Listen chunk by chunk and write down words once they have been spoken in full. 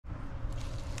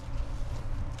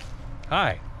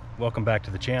Hi, welcome back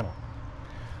to the channel.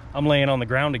 I'm laying on the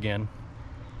ground again,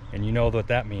 and you know what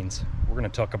that means. We're going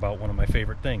to talk about one of my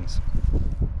favorite things,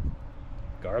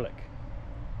 garlic.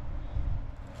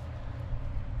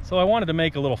 So I wanted to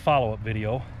make a little follow-up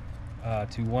video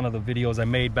to one of the videos I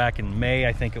made back in May,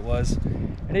 I think it was,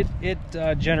 and it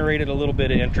generated a little bit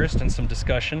of interest and some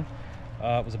discussion.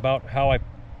 It was about how I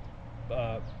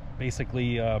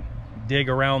basically dig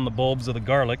around the bulbs of the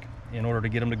garlic in order to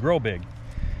get them to grow big.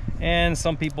 And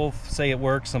some people say it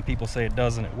works, some people say it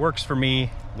doesn't. It works for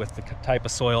me with the type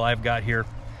of soil I've got here,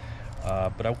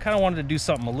 but I kind of wanted to do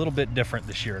something a little bit different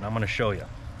this year, and I'm going to show you.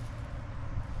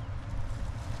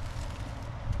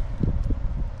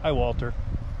 Hi, Walter.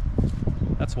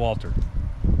 That's Walter.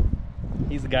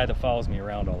 He's the guy that follows me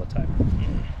around all the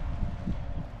time.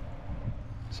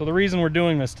 So the reason we're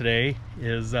doing this today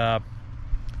is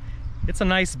it's a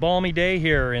nice balmy day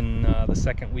here in the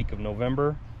second week of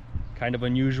November. Kind of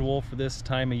unusual for this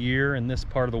time of year in this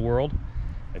part of the world.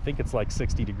 I think it's like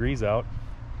 60 degrees out.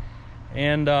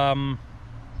 And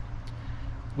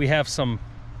we have some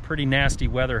pretty nasty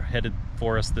weather headed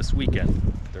for us this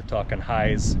weekend. They're talking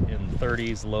highs in the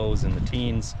 30s, lows in the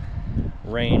teens,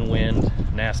 rain, wind,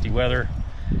 nasty weather.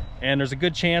 And there's a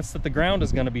good chance that the ground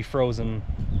is going to be frozen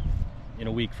in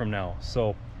a week from now.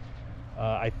 So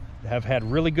I have had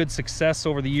really good success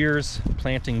over the years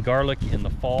planting garlic in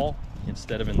the fall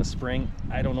instead of in the spring.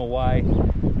 I don't know why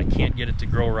I can't get it to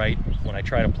grow right when I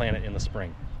try to plant it in the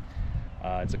spring.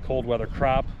 It's a cold weather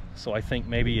crop, so I think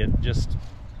maybe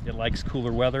it likes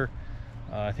cooler weather.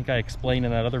 I think I explained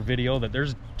in that other video that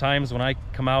there's times when I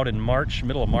come out in March,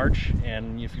 middle of March,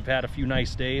 and if you've had a few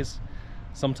nice days,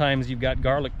 sometimes you've got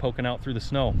garlic poking out through the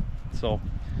snow. So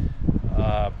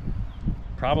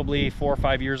probably 4 or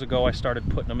 5 years ago I started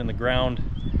putting them in the ground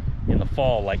in the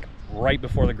fall, like right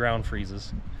before the ground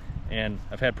freezes. And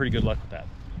I've had pretty good luck with that.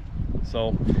 So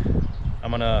I'm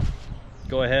gonna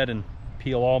go ahead and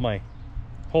pull all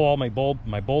my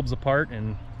bulbs apart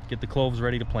and get the cloves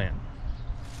ready to plant.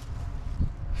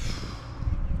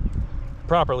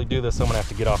 Properly do this, I'm gonna have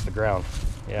to get off the ground.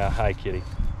 Yeah, hi kitty.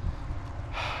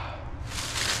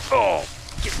 Oh,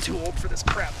 getting too old for this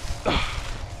crap.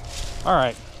 All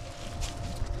right.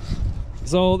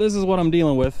 So this is what I'm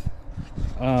dealing with.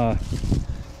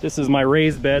 This is my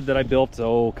raised bed that I built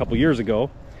a couple years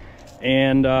ago,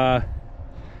 and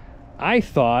I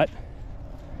thought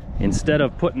instead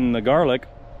of putting the garlic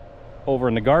over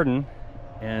in the garden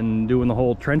and doing the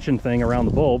whole trenching thing around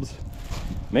the bulbs,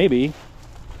 maybe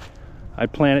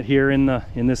I'd plant it here in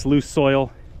this loose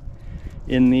soil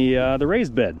in the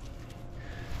raised bed.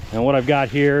 And what I've got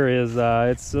here is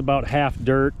it's about half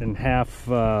dirt and half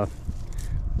a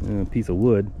piece of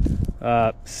wood,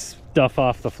 stuff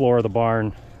off the floor of the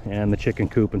barn and the chicken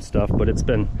coop and stuff, but it's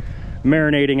been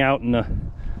marinating out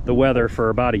in the weather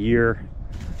for about a year,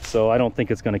 so I don't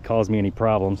think it's going to cause me any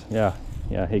problems. Yeah,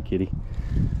 hey kitty.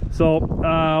 So what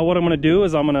I'm going to do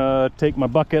is I'm going to take my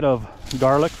bucket of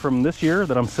garlic from this year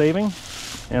that I'm saving,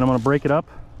 and I'm going to break it up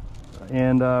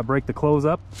and break the cloves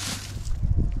up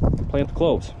and plant the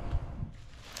cloves.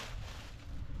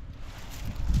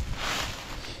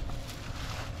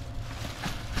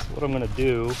 So what I'm going to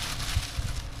do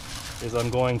is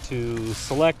I'm going to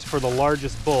select for the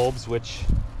largest bulbs, which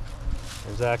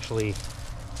there's actually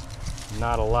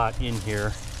not a lot in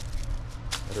here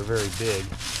that are very big.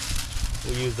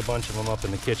 We used a bunch of them up in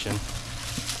the kitchen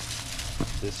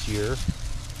this year.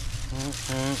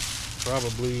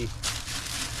 Probably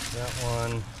that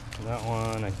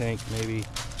one, I think maybe.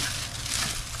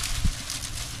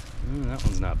 That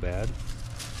one's not bad.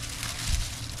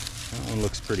 That one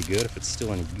looks pretty good, if it's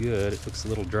still any good. It looks a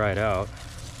little dried out.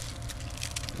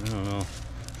 I don't know.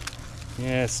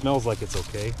 Yeah, it smells like it's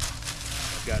okay.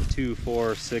 I've got 2,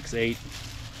 4, 6, 8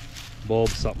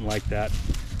 bulbs, something like that.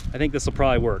 I think this will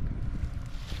probably work.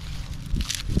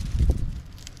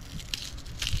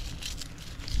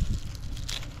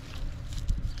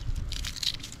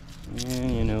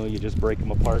 And you know, you just break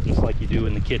them apart just like you do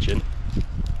in the kitchen.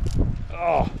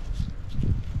 Oh!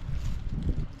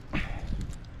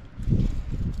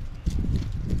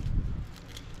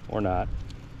 Or not.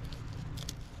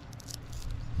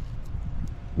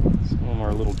 Some of them are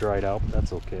a little dried out, but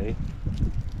that's okay.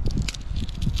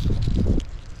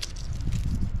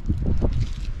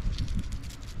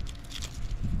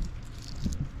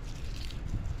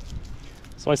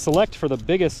 So I select for the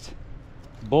biggest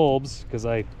bulbs because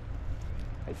I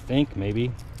think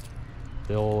maybe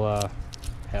they'll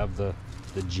have the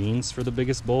genes for the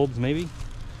biggest bulbs, maybe.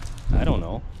 I don't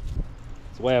know.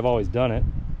 It's the way I've always done it.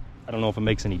 I don't know if it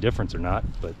makes any difference or not,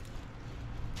 but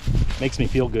it makes me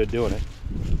feel good doing it.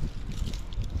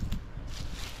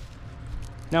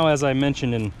 Now, as I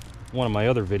mentioned in one of my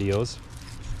other videos,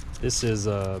 this is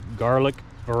a garlic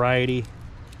variety.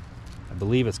 I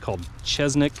believe it's called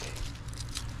Chesnick,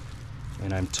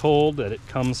 and I'm told that it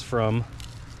comes from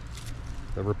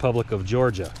the Republic of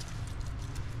Georgia.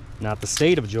 Not the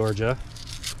state of Georgia,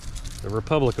 the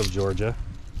Republic of Georgia.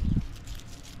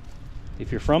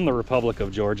 If you're from the Republic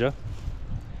of Georgia,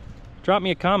 drop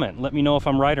me a comment and let me know if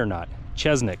I'm right or not.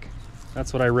 Chesnick.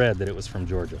 That's what I read, that it was from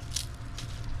Georgia.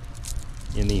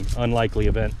 In the unlikely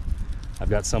event I've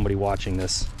got somebody watching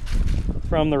this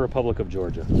from the Republic of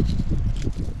Georgia.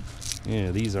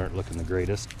 Yeah, these aren't looking the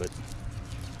greatest, but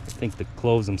I think the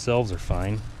cloves themselves are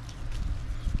fine.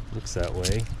 Looks that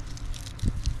way.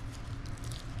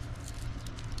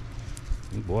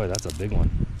 Oh boy, that's a big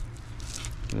one.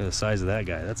 Look at the size of that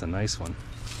guy. That's a nice one.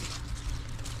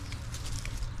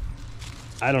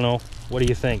 I don't know. What do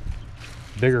you think?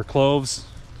 Bigger cloves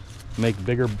make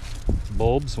bigger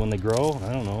bulbs when they grow?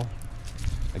 I don't know.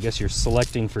 I guess you're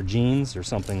selecting for genes or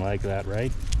something like that,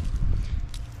 right?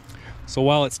 So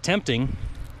while it's tempting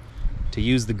to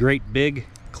use the great big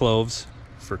cloves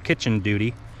for kitchen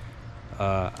duty,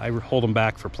 I hold them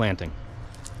back for planting,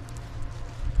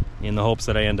 in the hopes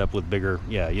that I end up with bigger,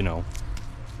 yeah, you know.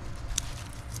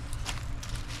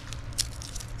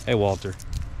 Hey, Walter.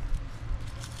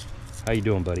 How you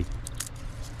doing, buddy?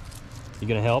 You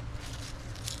gonna help?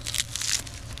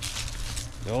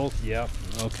 Oh, yeah,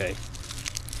 okay.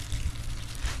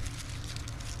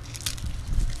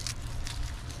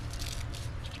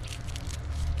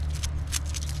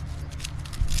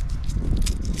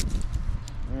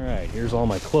 All right, here's all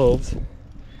my cloves,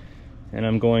 and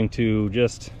I'm going to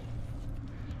just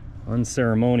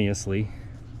unceremoniously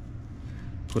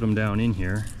put them down in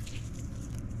here.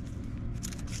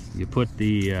 You put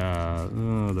the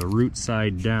root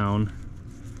side down,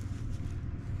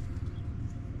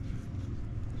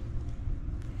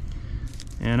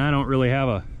 and I don't really have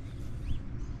a,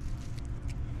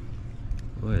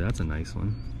 boy, that's a nice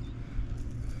one.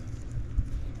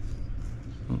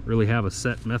 I don't really have a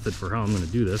set method for how I'm going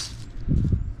to do this.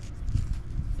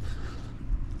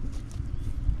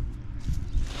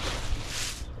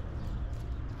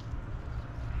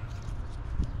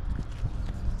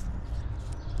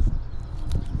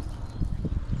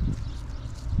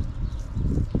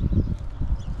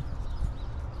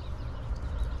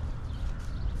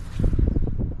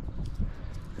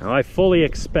 Now, I fully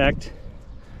expect,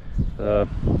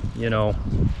 you know,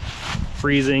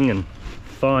 freezing and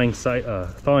thawing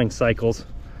cycles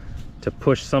to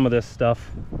push some of this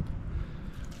stuff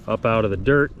up out of the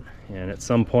dirt, and at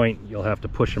some point you'll have to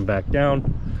push them back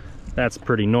down. That's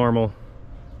pretty normal.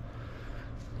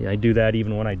 Yeah, I do that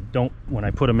even when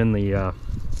I put them in the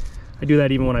I do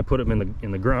that even when I put them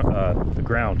in the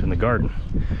ground in the garden.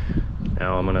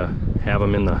 Now I'm gonna have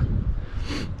them in the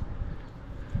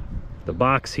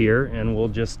box here, and we'll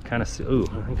just kind of see. Ooh,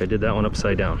 I think I did that one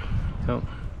upside down. Oh.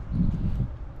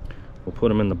 We'll put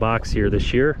them in the box here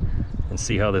this year and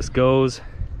see how this goes.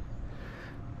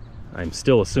 I'm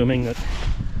still assuming that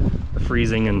the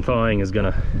freezing and thawing is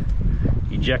gonna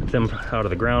eject them out of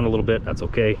the ground a little bit. That's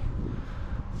okay.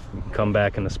 You can come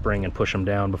back in the spring and push them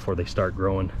down before they start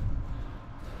growing.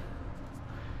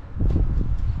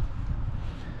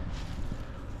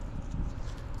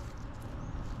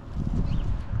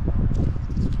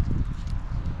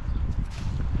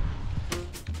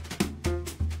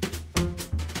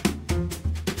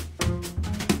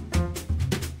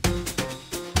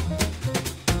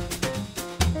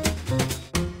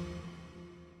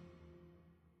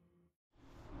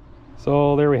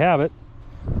 So there we have it,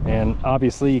 and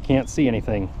obviously you can't see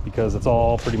anything because it's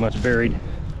all pretty much buried,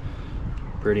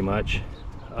 pretty much.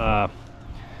 Yeah,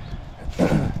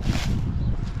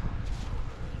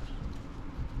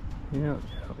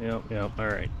 all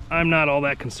right. I'm not all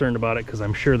that concerned about it because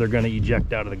I'm sure they're going to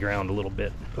eject out of the ground a little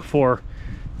bit before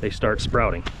they start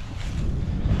sprouting.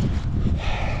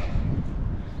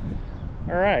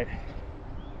 All right,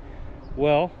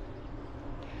 well,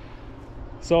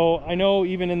 so I know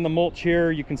even in the mulch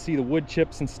here you can see the wood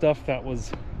chips and stuff that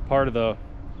was part of the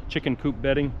chicken coop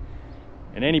bedding,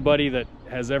 and anybody that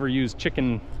has ever used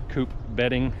chicken coop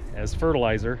bedding as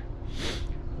fertilizer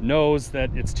knows that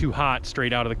it's too hot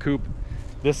straight out of the coop.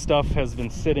 This stuff has been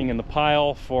sitting in the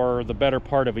pile for the better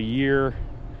part of a year,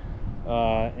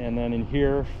 and then in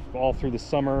here all through the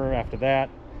summer after that.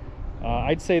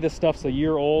 I'd say this stuff's a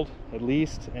year old at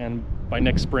least, and by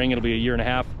next spring it'll be a year and a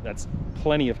half. That's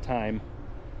plenty of time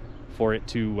for it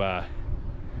to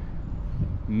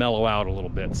mellow out a little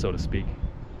bit, so to speak.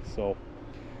 So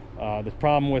the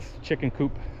problem with chicken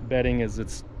coop bedding is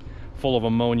it's full of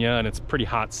ammonia, and it's pretty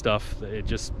hot stuff. It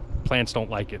just, plants don't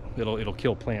like it. It'll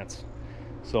kill plants.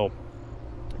 So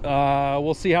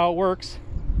we'll see how it works.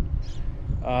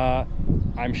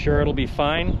 I'm sure it'll be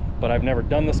fine, but I've never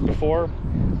done this before.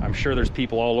 I'm sure there's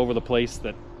people all over the place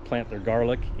that plant their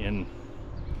garlic in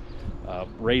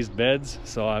raised beds,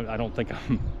 so I don't think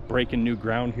I'm breaking new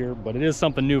ground here, but it is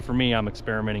something new for me I'm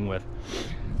experimenting with.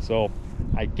 So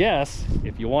I guess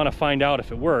if you want to find out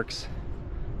if it works,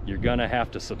 you're gonna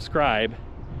have to subscribe,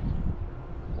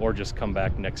 or just come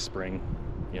back next spring,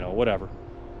 you know, whatever.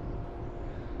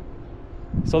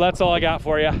 So that's all I got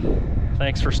for you.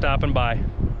 Thanks for stopping by.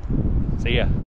 See ya.